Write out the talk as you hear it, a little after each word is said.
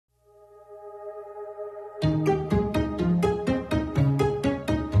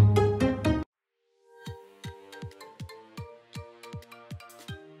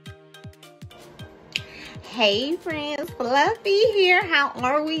Hey friends, Fluffy here. How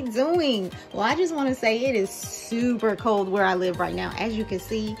are we doing? Well, I just want to say it is super cold where I live right now. As you can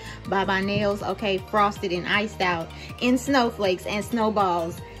see by my nails, okay, frosted and iced out in snowflakes and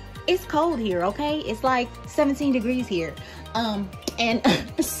snowballs. It's cold here, okay? It's like 17 degrees here. And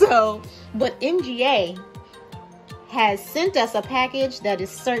so, but MGA has sent us a package that is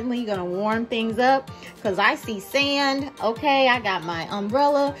certainly gonna warm things up, because I see sand. Okay, I got my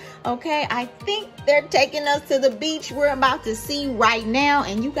umbrella. Okay, I think they're taking us to the beach we're about to see right now,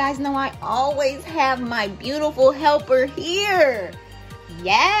 and you guys know I always have my beautiful helper here.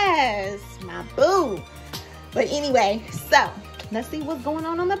 Yes, my boo. But anyway, so let's see what's going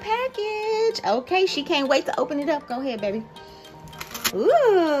on the package. Okay, she can't wait to open it up. Go ahead, baby.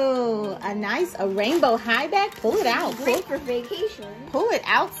 Ooh, a rainbow high back. Pull it out. Great for vacation. Pull it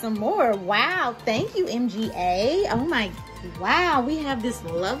out some more. Wow, thank you, MGA. Oh my, wow, we have this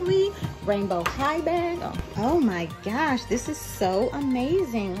lovely rainbow high bag. Oh my gosh, this is so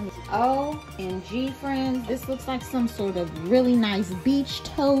amazing. OMG, friends, this looks like some sort of really nice beach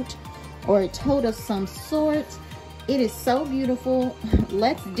tote or a tote of some sort. It is so beautiful.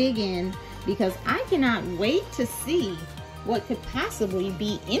 Let's dig in, because I cannot wait to see what could possibly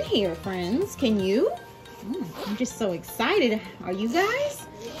be in here, friends. Can you? I'm just so excited. Are you guys?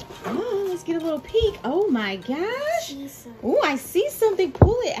 Oh, let's get a little peek. Oh my gosh. Oh, I see something.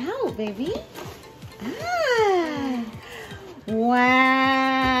 Pull it out, baby. Ah.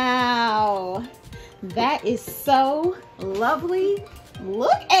 Wow. That is so lovely.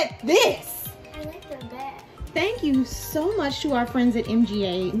 Look at this. I like the bag. Thank you so much to our friends at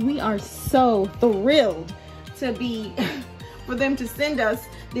MGA. We are so thrilled to be for them to send us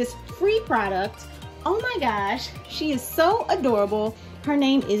this free product. Oh my gosh, she is so adorable. Her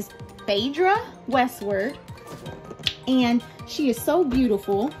name is Phaedra Westward, and she is so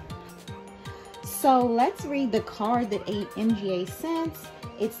beautiful. So let's read the card that MGA sent.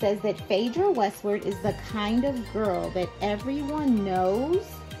 It says that Phaedra Westward is the kind of girl that everyone knows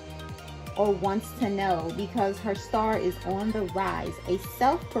or wants to know, because her star is on the rise. A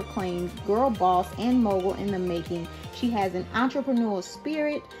self-proclaimed girl boss and mogul in the making, she has an entrepreneurial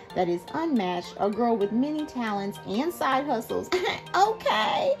spirit that is unmatched, a girl with many talents and side hustles.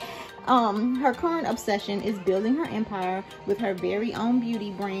 Okay. Her current obsession is building her empire with her very own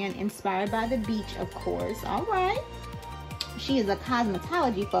beauty brand, inspired by the beach, of course. All right. She is a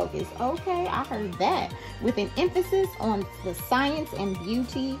cosmetology focus. Okay, I heard that. With an emphasis on the science and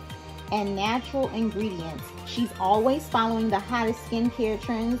beauty and natural ingredients. She's always following the hottest skincare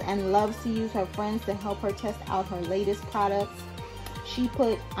trends and loves to use her friends to help her test out her latest products. She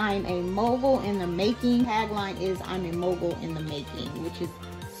put, "I'm a mogul in the making." Tagline is, "I'm a mogul in the making," which is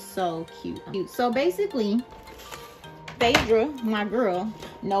so cute. So basically, Phaedra, my girl,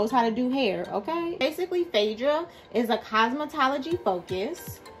 knows how to do hair, okay? Basically, Phaedra is a cosmetology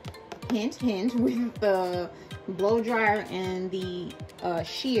focus. Hint, hint, with the blow dryer and the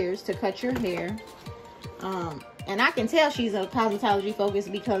shears to cut your hair. And I can tell she's a cosmetology focus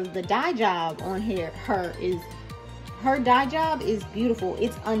because the dye job on her dye job is beautiful.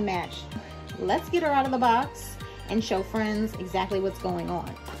 It's unmatched. Let's get her out of the box and show friends exactly what's going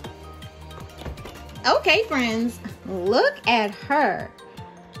on. Okay, friends, look at her.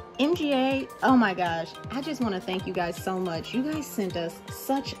 MGA, oh my gosh, I just want to thank you guys so much. You guys sent us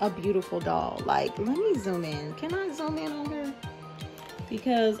such a beautiful doll. Like, let me zoom in. Can I zoom in on her?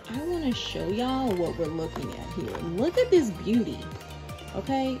 Because I want to show y'all what we're looking at here. Look at this beauty,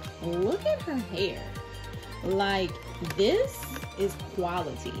 okay? Look at her hair. Like, this is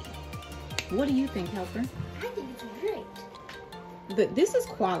quality. What do you think, helper? I think it's great. This is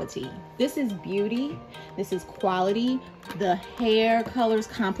quality. This is beauty. This is quality. The hair colors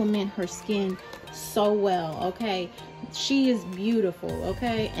complement her skin so well, okay? She is beautiful,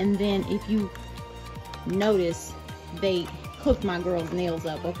 okay? And then if you notice, they hooked my girl's nails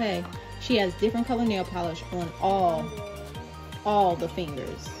up, okay? She has different color nail polish on all the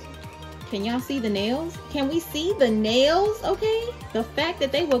fingers. Can y'all see the nails? Can we see the nails, okay? The fact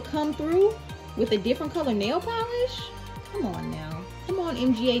that they will come through with a different color nail polish? Come on now. Come on,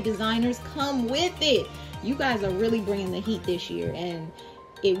 MGA designers, come with it. You guys are really bringing the heat this year, and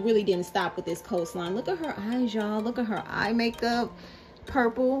it really didn't stop with this coastline. Look at her eyes, y'all. Look at her eye makeup.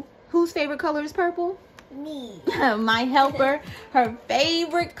 Purple. Whose favorite color is purple? Me. My helper. Her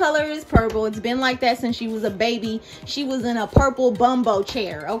favorite color is purple. It's been like that since she was a baby. She was in a purple bumbo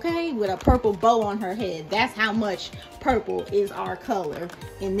chair, okay, with a purple bow on her head. That's how much purple is our color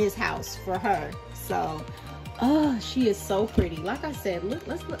in this house for her. So, oh, she is so pretty. Like I said,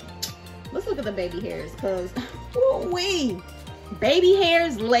 let's look at the baby hairs, because baby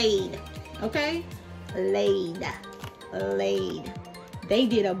hairs laid, okay? laid. They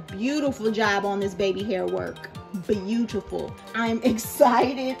did a beautiful job on this baby hair work. Beautiful. I'm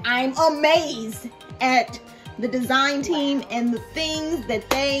excited. I'm amazed at the design team and the things that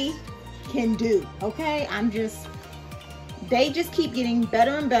they can do. Okay, they just keep getting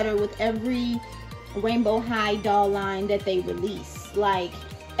better and better with every Rainbow High doll line that they release. Like,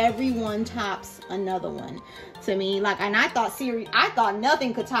 everyone tops another one to me. Like, and I thought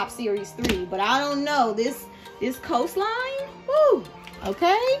nothing could top series 3, but I don't know, this coastline, woo,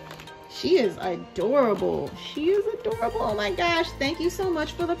 okay. She is adorable. She is adorable. Oh my gosh, thank you so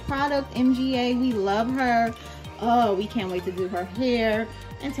much for the product, MGA. We love her. Oh, we can't wait to do her hair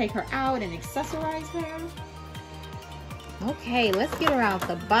and take her out and accessorize her. Okay, let's get her out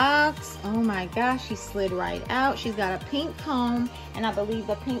the box. Oh my gosh, she slid right out. She's got a pink comb, and I believe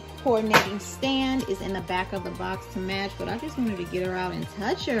the pink coordinating stand is in the back of the box to match, but I just wanted to get her out and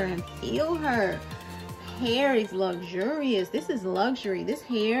touch her and feel her. Hair is luxurious. This is luxury. This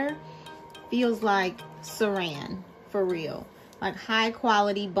hair feels like saran, for real. Like high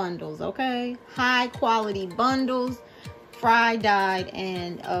quality bundles, okay? High quality bundles, fry dyed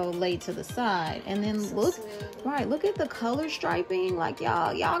and laid to the side. And then look, right, look at the color striping. Like,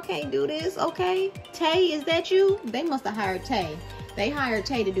 y'all can't do this, okay? Tay, is that you? They must have hired Tay. They hired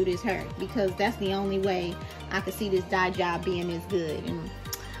Tay to do this hair, because that's the only way I could see this dye job being this good. And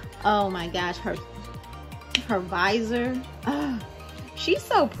oh my gosh, her visor, she's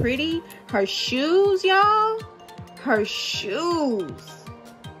so pretty. Her shoes, y'all, her shoes,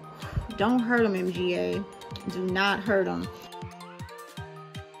 don't hurt them, MGA. Do not hurt them.